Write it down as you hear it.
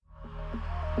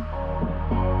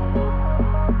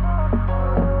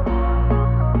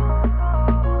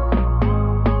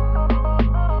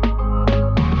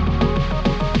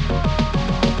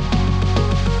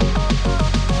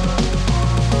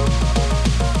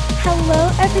Hello,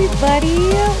 everybody.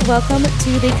 Welcome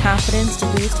to the Confidence to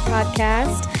Boost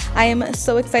podcast. I am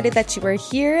so excited that you are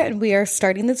here and we are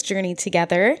starting this journey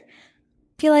together.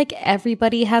 I feel like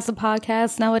everybody has a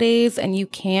podcast nowadays and you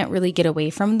can't really get away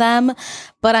from them.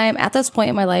 But I am at this point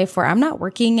in my life where I'm not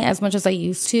working as much as I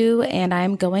used to, and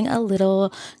I'm going a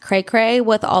little cray-cray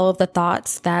with all of the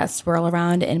thoughts that swirl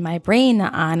around in my brain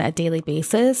on a daily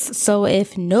basis. So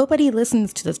if nobody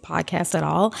listens to this podcast at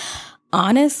all,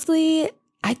 honestly,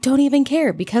 I don't even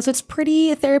care because it's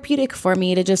pretty therapeutic for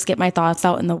me to just get my thoughts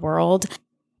out in the world.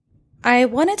 I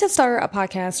wanted to start a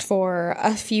podcast for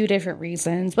a few different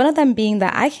reasons. One of them being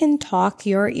that I can talk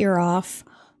your ear off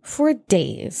for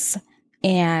days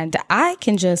and I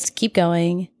can just keep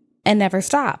going and never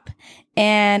stop.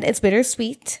 And it's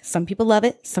bittersweet. Some people love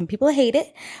it. Some people hate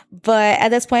it. But at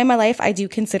this point in my life, I do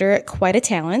consider it quite a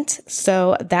talent.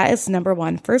 So that is number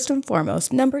one, first and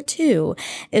foremost. Number two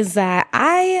is that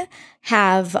I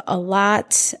have a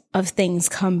lot of things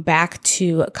come back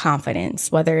to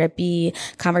confidence, whether it be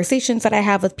conversations that I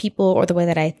have with people or the way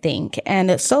that I think.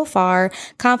 And so far,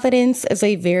 confidence is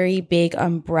a very big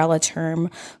umbrella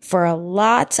term for a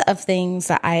lot of things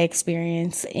that I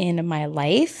experience in my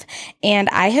life. And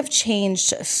I have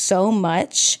changed so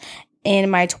much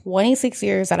in my 26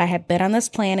 years that I have been on this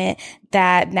planet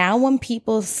that now when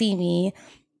people see me,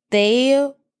 they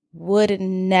would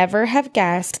never have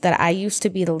guessed that I used to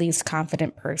be the least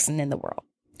confident person in the world.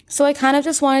 So I kind of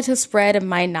just wanted to spread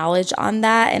my knowledge on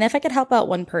that. And if I could help out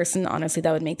one person, honestly,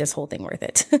 that would make this whole thing worth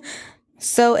it.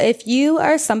 So if you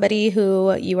are somebody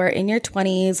who you are in your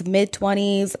 20s, mid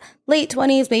 20s, late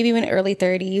 20s, maybe even early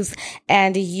 30s,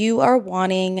 and you are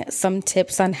wanting some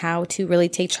tips on how to really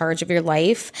take charge of your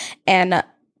life and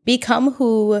become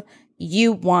who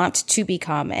you want to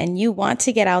become, and you want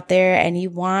to get out there and you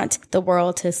want the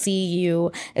world to see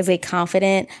you as a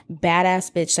confident,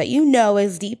 badass bitch that you know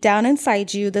is deep down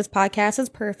inside you, this podcast is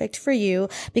perfect for you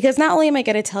because not only am I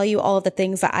going to tell you all of the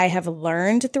things that I have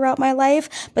learned throughout my life,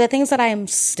 but the things that I am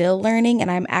still learning and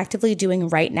I'm actively doing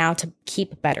right now to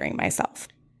keep bettering myself.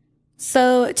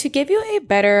 So to give you a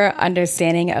better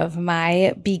understanding of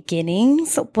my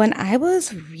beginnings, when I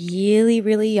was really,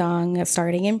 really young,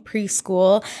 starting in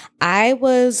preschool, I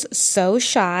was so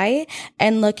shy.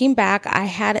 And looking back, I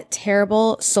had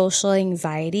terrible social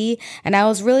anxiety and I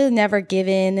was really never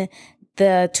given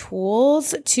the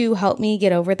tools to help me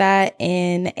get over that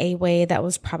in a way that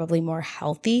was probably more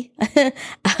healthy.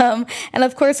 And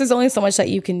of course, there's only so much that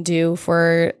you can do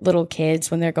for little kids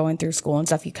when they're going through school and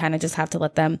stuff. You kind of just have to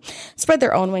let them spread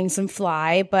their own wings and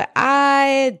fly. But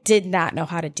I did not know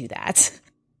how to do that.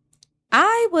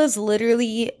 I was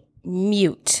literally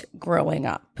mute growing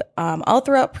up. All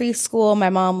throughout preschool,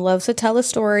 my mom loves to tell a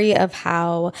story of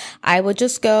how I would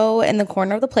just go in the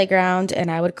corner of the playground and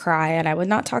I would cry and I would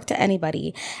not talk to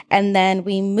anybody. And then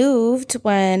we moved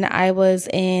when I was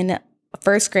in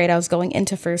first grade. I was going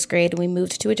into first grade and we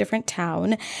moved to a different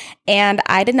town and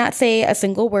I did not say a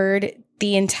single word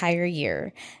the entire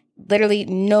year. Literally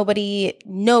nobody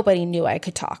knew I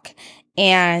could talk.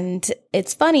 And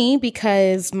it's funny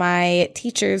because my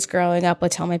teachers growing up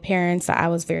would tell my parents that I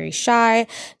was very shy,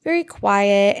 very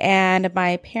quiet, and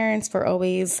my parents were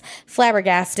always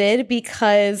flabbergasted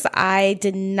because I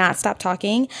did not stop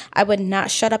talking. I would not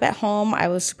shut up at home. I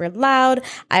was super loud.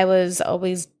 I was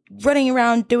always running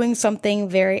around doing something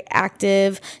very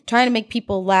active, trying to make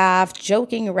people laugh,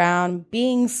 joking around,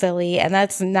 being silly. And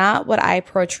that's not what I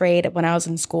portrayed when I was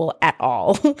in school at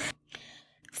all.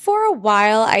 For a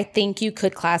while, I think you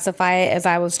could classify it as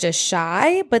I was just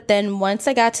shy, but then once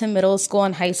I got to middle school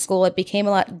and high school, it became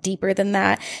a lot deeper than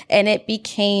that, and it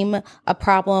became a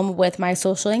problem with my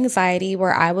social anxiety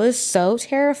where I was so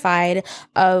terrified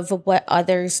of what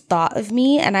others thought of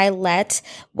me, and I let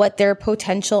what their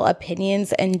potential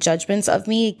opinions and judgments of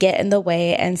me get in the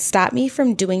way and stop me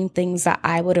from doing things that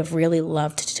I would have really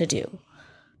loved to do.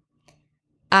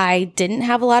 I didn't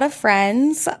have a lot of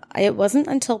friends. It wasn't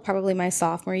until probably my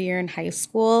sophomore year in high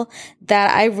school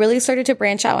that I really started to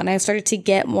branch out and I started to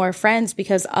get more friends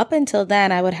because up until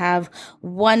then I would have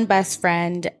one best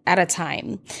friend at a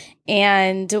time.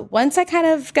 And once I kind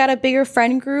of got a bigger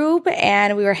friend group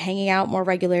and we were hanging out more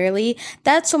regularly,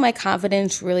 that's when my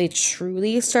confidence really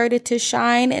truly started to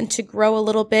shine and to grow a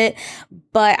little bit.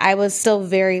 But I was still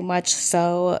very much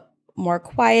so more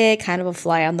quiet, kind of a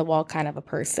fly on the wall kind of a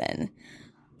person.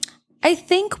 I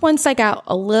think once I got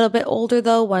a little bit older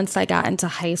though, once I got into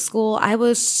high school, I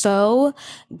was so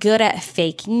good at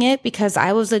faking it because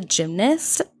I was a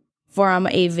gymnast from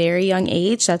a very young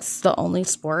age. That's the only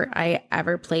sport I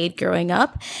ever played growing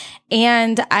up.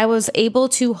 And I was able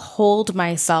to hold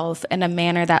myself in a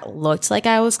manner that looked like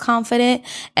I was confident,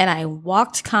 and I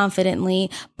walked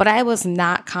confidently, but I was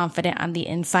not confident on the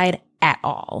inside at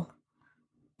all.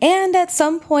 And at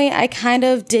some point, I kind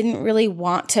of didn't really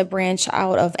want to branch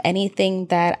out of anything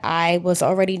that I was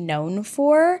already known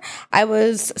for. I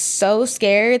was so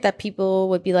scared that people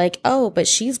would be like, oh, but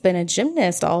she's been a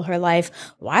gymnast all her life.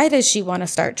 Why does she want to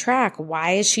start track?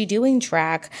 Why is she doing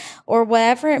track? Or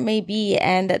whatever it may be.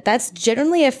 And that's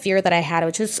generally a fear that I had,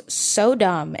 which is so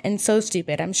dumb and so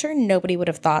stupid. I'm sure nobody would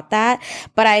have thought that,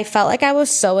 but I felt like I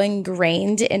was so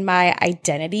ingrained in my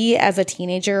identity as a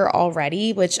teenager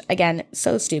already, which again,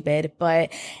 so stupid,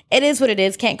 but it is what it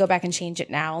is. Can't go back and change it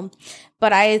now.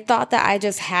 But I thought that I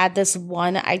just had this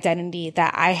one identity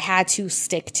that I had to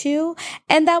stick to.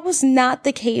 And that was not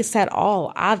the case at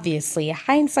all. Obviously,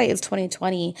 hindsight is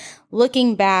 2020.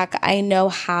 Looking back, I know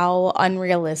how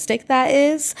unrealistic that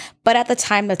is. But at the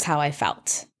time, that's how I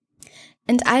felt.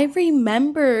 And I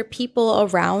remember people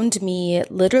around me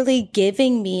literally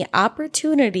giving me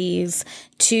opportunities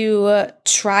to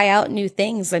try out new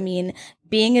things. I mean,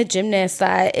 being a gymnast,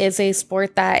 that is a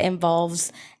sport that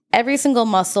involves every single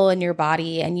muscle in your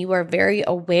body, and you are very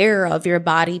aware of your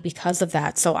body because of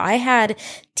that. So I had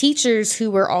teachers who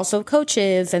were also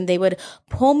coaches, and they would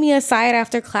pull me aside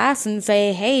after class and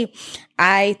say, hey,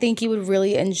 I think you would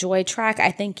really enjoy track.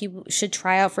 I think you should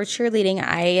try out for cheerleading.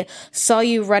 I saw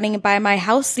you running by my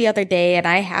house the other day, and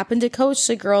I happen to coach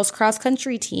the girls cross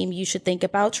country team. You should think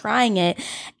about trying it.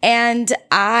 And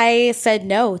I said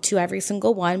no to every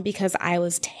single one because I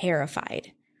was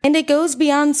terrified. And it goes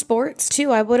beyond sports too.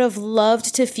 I would have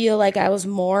loved to feel like I was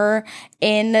more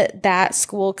in that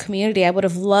school community. I would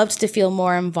have loved to feel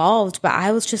more involved, but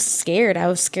I was just scared. I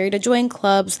was scared to join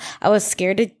clubs. I was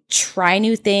scared to try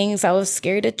new things. I was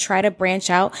scared to try to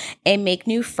branch out and make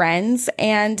new friends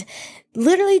and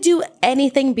literally do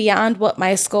anything beyond what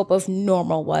my scope of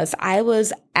normal was. I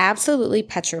was absolutely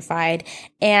petrified.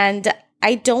 And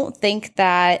I don't think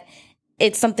that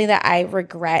it's something that I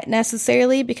regret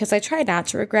necessarily, because I try not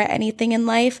to regret anything in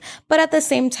life. But at the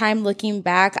same time, looking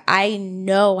back, I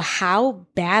know how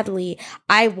badly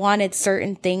I wanted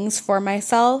certain things for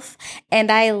myself, and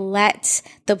I let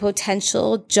the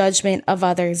potential judgment of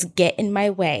others get in my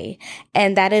way.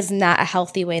 And that is not a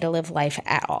healthy way to live life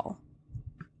at all.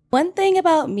 One thing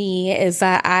about me is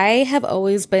that I have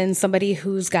always been somebody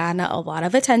who's gotten a lot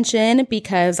of attention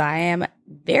because I am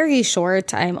very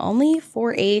short. I'm only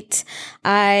 4'8".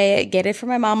 I get it from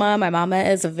my mama. My mama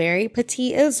is very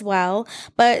petite as well.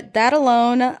 But that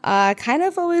alone kind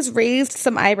of always raised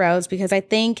some eyebrows, because I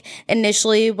think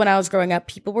initially when I was growing up,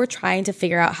 people were trying to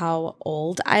figure out how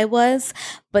old I was.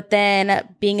 But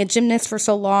then being a gymnast for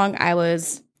so long, I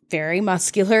was very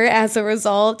muscular as a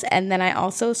result. And then I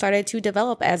also started to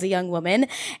develop as a young woman,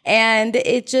 and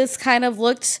it just kind of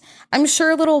looked, I'm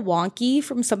sure, a little wonky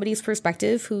from somebody's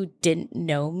perspective who didn't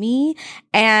know me.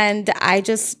 And I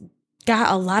just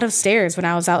got a lot of stares when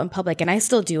I was out in public, and I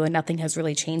still do, and nothing has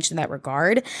really changed in that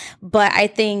regard. But I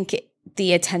think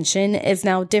the attention is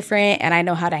now different, and I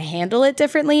know how to handle it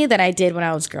differently than I did when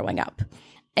I was growing up.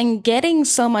 And getting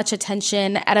so much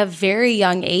attention at a very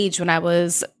young age, when I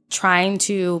was trying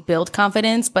to build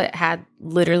confidence but had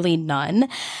literally none,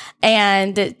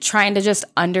 and trying to just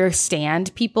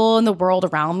understand people in the world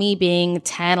around me, being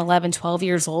 10, 11, 12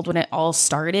 years old when it all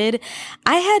started.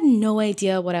 I had no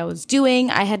idea what I was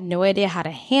doing. I had no idea how to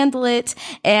handle it,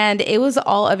 and it was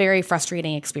all a very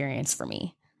frustrating experience for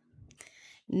me.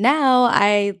 Now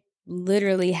I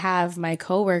literally have my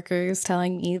coworkers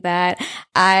telling me that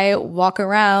I walk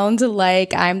around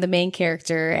like I'm the main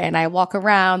character, and I walk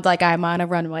around like I'm on a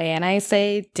runway. And I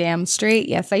say, damn straight,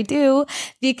 yes, I do,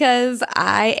 because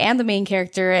I am the main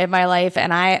character in my life,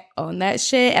 and I own that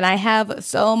shit, and I have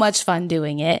so much fun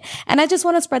doing it. And I just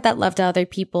want to spread that love to other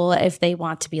people if they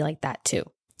want to be like that too.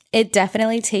 It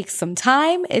definitely takes some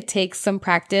time. It takes some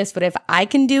practice. But if I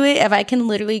can do it, if I can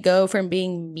literally go from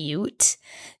being mute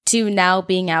to now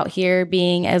being out here,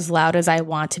 being as loud as I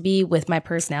want to be with my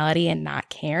personality and not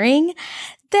caring,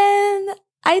 then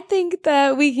I think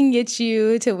that we can get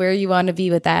you to where you want to be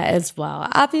with that as well.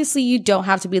 Obviously, you don't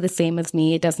have to be the same as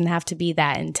me. It doesn't have to be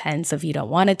that intense if you don't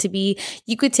want it to be.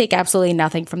 You could take absolutely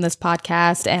nothing from this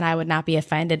podcast, and I would not be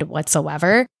offended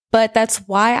whatsoever. But that's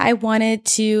why I wanted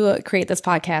to create this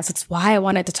podcast. It's why I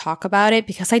wanted to talk about it,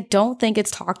 because I don't think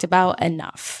it's talked about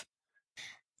enough.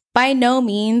 By no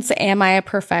means am I a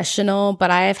professional, but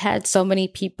I have had so many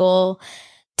people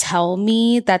tell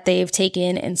me that they've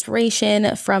taken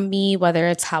inspiration from me, whether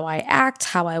it's how I act,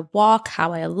 how I walk,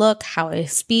 how I look, how I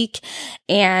speak.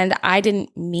 And I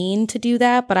didn't mean to do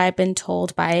that, but I've been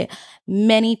told by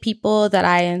many people that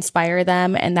I inspire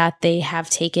them and that they have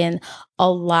taken a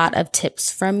lot of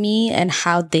tips from me and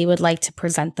how they would like to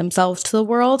present themselves to the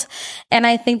world. And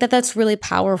I think that that's really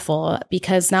powerful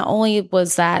because not only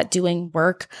was that doing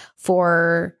work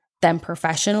for them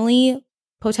professionally,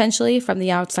 potentially from the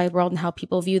outside world and how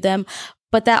people view them,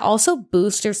 but that also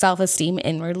boosts your self-esteem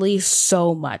inwardly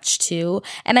so much too.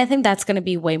 And I think that's going to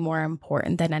be way more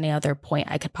important than any other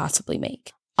point I could possibly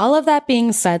make. All of that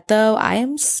being said, though, I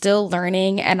am still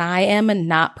learning and I am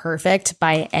not perfect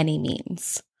by any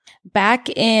means. Back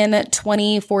in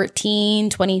 2014,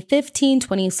 2015,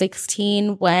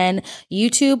 2016, when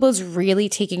YouTube was really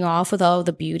taking off with all of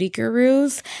the beauty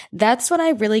gurus, that's when I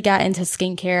really got into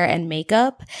skincare and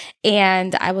makeup.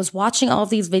 And I was watching all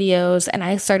of these videos and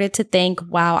I started to think,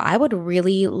 wow, I would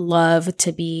really love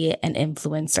to be an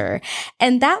influencer.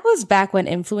 And that was back when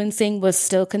influencing was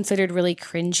still considered really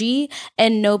cringy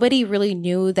and nobody really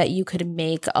knew that you could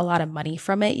make a lot of money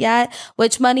from it yet,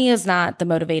 which money is not the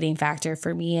motivating factor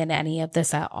for me in any of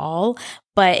this at all,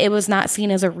 but it was not seen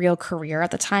as a real career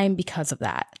at the time because of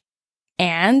that.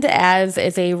 And as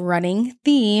is a running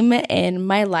theme in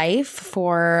my life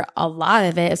for a lot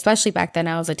of it, especially back then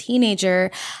I was a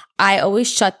teenager, I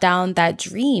always shut down that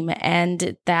dream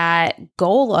and that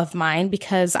goal of mine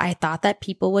because I thought that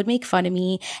people would make fun of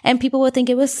me and people would think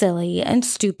it was silly and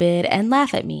stupid and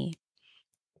laugh at me.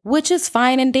 Which is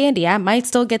fine and dandy. I might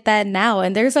still get that now.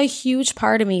 And there's a huge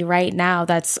part of me right now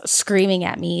that's screaming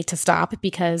at me to stop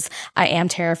because I am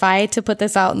terrified to put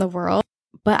this out in the world.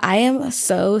 But I am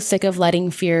so sick of letting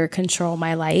fear control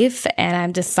my life and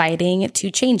I'm deciding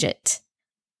to change it.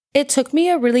 It took me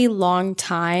a really long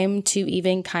time to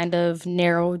even kind of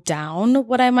narrow down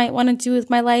what I might want to do with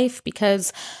my life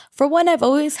because for one, I've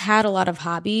always had a lot of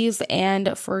hobbies,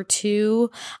 and for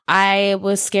two, I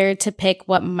was scared to pick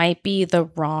what might be the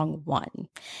wrong one.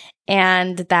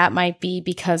 And that might be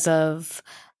because of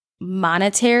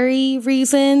monetary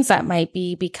reasons. That might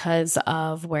be because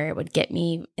of where it would get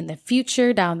me in the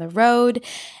future down the road.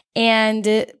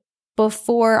 And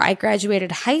before I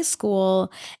graduated high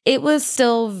school, it was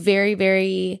still very,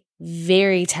 very,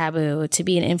 very taboo to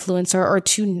be an influencer or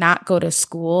to not go to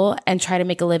school and try to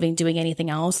make a living doing anything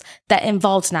else that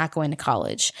involved not going to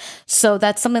college. So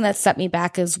that's something that set me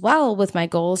back as well with my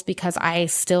goals because I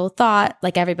still thought,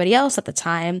 like everybody else at the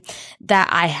time, that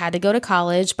I had to go to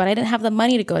college, but I didn't have the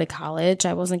money to go to college.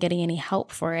 I wasn't getting any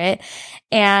help for it.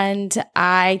 And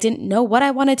I didn't know what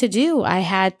I wanted to do. I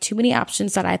had too many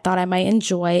options that I thought I might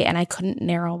enjoy and I couldn't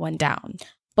narrow one down.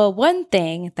 But one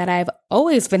thing that I've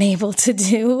always been able to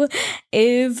do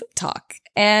is talk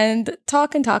and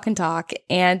talk and talk and talk.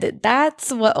 And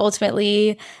that's what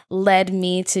ultimately led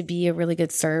me to be a really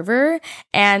good server.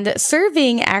 And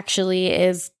serving actually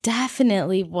is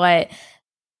definitely what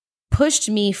pushed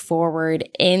me forward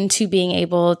into being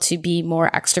able to be more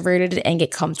extroverted and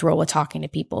get comfortable with talking to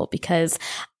people because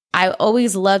I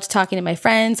always loved talking to my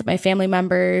friends, my family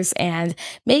members, and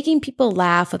making people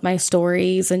laugh with my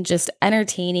stories and just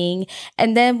entertaining.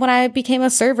 And then when I became a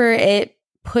server, it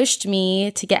pushed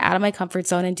me to get out of my comfort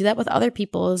zone and do that with other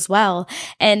people as well.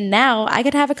 And now I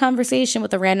could have a conversation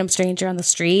with a random stranger on the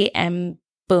street and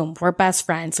boom, we're best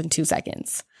friends in 2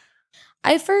 seconds.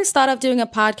 I first thought of doing a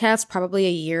podcast probably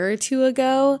a year or two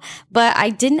ago, but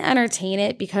I didn't entertain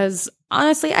it because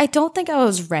honestly, I don't think I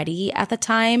was ready at the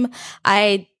time.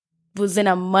 I was in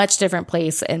a much different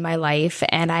place in my life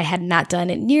and I had not done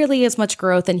nearly as much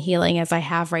growth and healing as I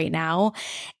have right now.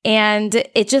 And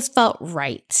it just felt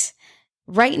right.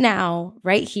 Right now,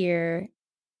 right here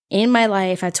in my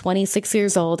life at 26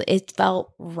 years old, it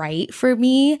felt right for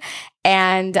me.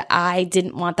 And I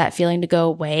didn't want that feeling to go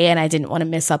away. And I didn't want to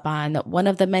miss up on one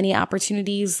of the many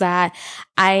opportunities that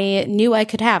I knew I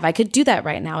could have. I could do that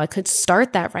right now. I could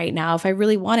start that right now if I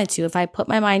really wanted to, if I put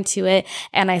my mind to it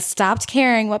and I stopped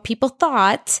caring what people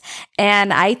thought.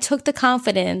 And I took the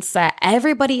confidence that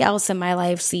everybody else in my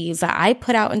life sees that I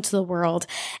put out into the world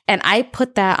and I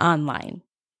put that online.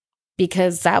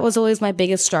 Because that was always my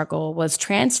biggest struggle, was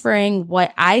transferring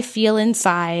what I feel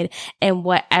inside and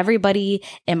what everybody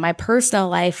in my personal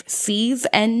life sees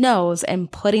and knows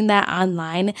and putting that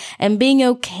online and being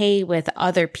okay with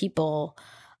other people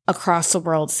across the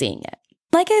world seeing it.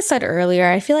 Like I said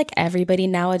earlier, I feel like everybody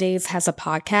nowadays has a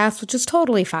podcast, which is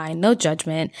totally fine, no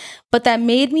judgment, but that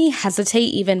made me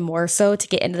hesitate even more so to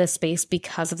get into the space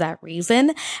because of that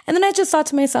reason. And then I just thought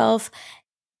to myself,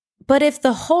 But if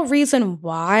the whole reason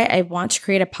why I want to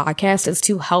create a podcast is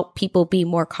to help people be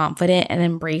more confident and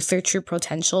embrace their true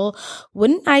potential,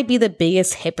 wouldn't I be the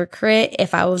biggest hypocrite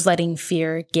if I was letting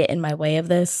fear get in my way of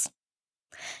this?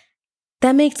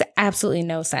 That makes absolutely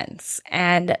no sense.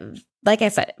 And like I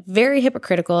said, very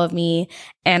hypocritical of me.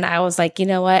 And I was like, you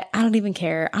know what? I don't even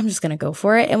care. I'm just going to go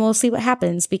for it and we'll see what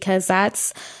happens, because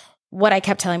that's what I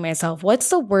kept telling myself. What's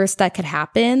the worst that could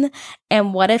happen?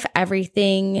 And what if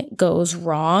everything goes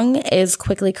wrong is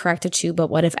quickly corrected too, but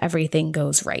what if everything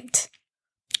goes right?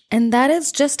 And that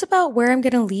is just about where I'm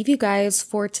going to leave you guys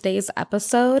for today's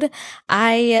episode.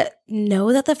 I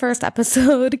know that the first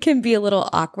episode can be a little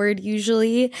awkward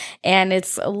usually, and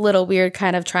it's a little weird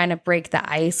kind of trying to break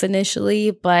the ice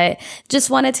initially, but just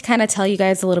wanted to kind of tell you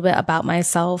guys a little bit about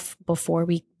myself before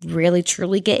we really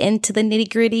truly get into the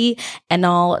nitty-gritty and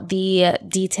all the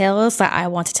details that I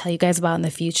want to tell you guys about in the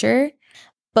future.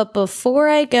 But before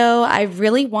I go, I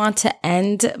really want to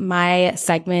end my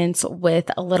segments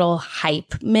with a little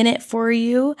hype minute for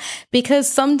you, because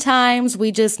sometimes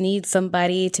we just need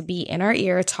somebody to be in our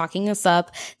ear talking us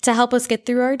up to help us get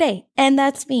through our day. And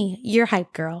that's me, your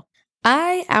hype girl.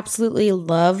 I absolutely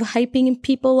love hyping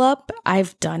people up.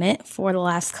 I've done it for the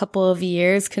last couple of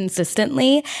years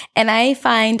consistently, and I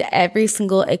find every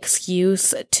single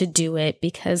excuse to do it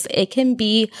because it can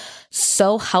be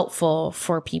so helpful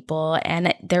for people.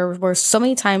 And there were so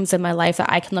many times in my life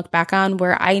that I can look back on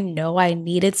where I know I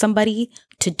needed somebody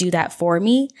to do that for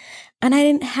me, and I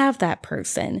didn't have that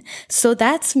person. So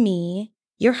that's me,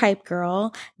 your hype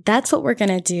girl. That's what we're going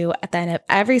to do at the end of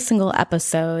every single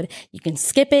episode. You can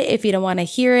skip it if you don't want to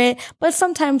hear it, but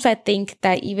sometimes I think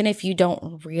that even if you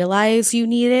don't realize you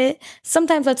need it,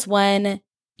 sometimes that's when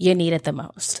you need it the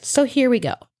most. So here we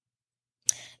go.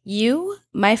 You,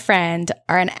 my friend,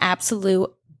 are an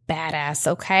absolute badass,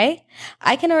 okay?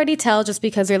 I can already tell just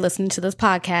because you're listening to this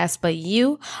podcast, but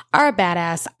you are a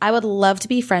badass. I would love to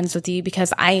be friends with you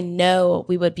because I know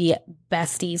we would be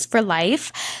besties for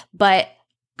life, but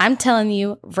I'm telling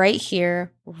you right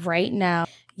here, right now,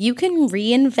 you can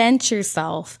reinvent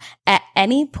yourself at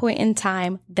any point in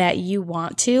time that you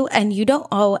want to, and you don't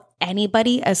owe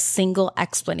anybody a single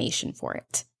explanation for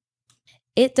it.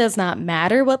 It does not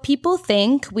matter what people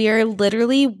think. We are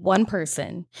literally one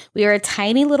person. We are a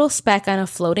tiny little speck on a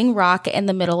floating rock in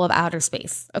the middle of outer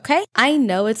space, okay? I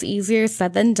know it's easier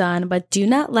said than done, but do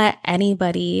not let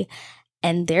anybody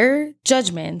and their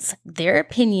judgments, their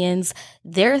opinions,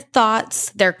 their thoughts,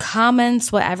 their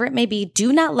comments, whatever it may be,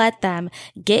 do not let them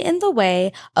get in the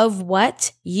way of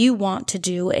what you want to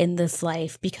do in this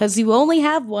life, because you only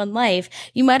have one life.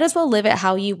 You might as well live it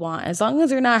how you want, as long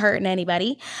as you're not hurting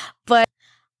anybody. But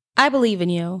I believe in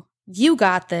you. You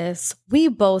got this. We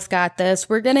both got this.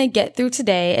 We're going to get through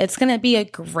today. It's going to be a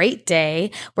great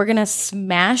day. We're going to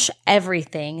smash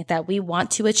everything that we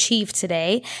want to achieve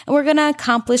today, and we're going to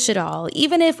accomplish it all.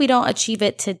 Even if we don't achieve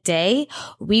it today,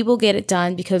 we will get it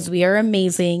done because we are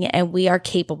amazing and we are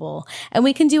capable, and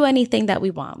we can do anything that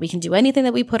we want. We can do anything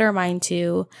that we put our mind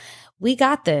to. We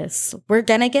got this. We're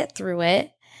going to get through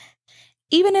it.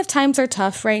 Even if times are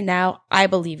tough right now, I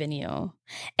believe in you.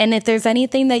 And if there's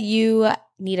anything that you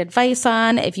need advice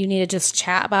on, if you need to just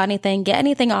chat about anything, get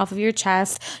anything off of your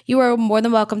chest, you are more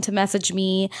than welcome to message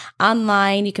me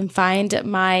online. You can find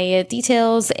my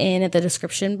details in the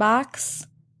description box.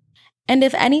 And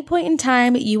if any point in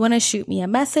time you want to shoot me a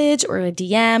message or a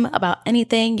DM about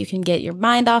anything, you can get your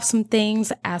mind off some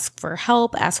things, ask for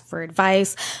help, ask for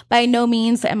advice. By no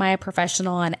means am I a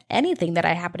professional on anything that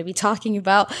I happen to be talking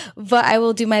about, but I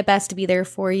will do my best to be there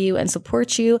for you and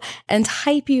support you and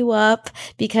hype you up,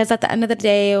 because at the end of the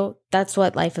day, that's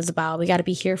what life is about. We got to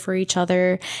be here for each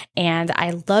other. And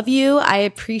I love you. I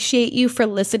appreciate you for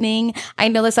listening. I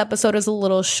know this episode is a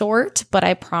little short, but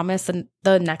I promise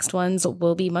the next ones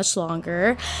will be much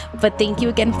longer. But thank you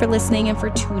again for listening and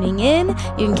for tuning in.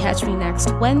 You can catch me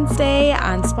next Wednesday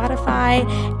on Spotify,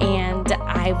 and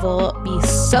I will be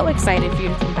so excited for you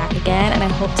to come back again. And I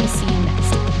hope to see you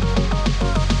next time.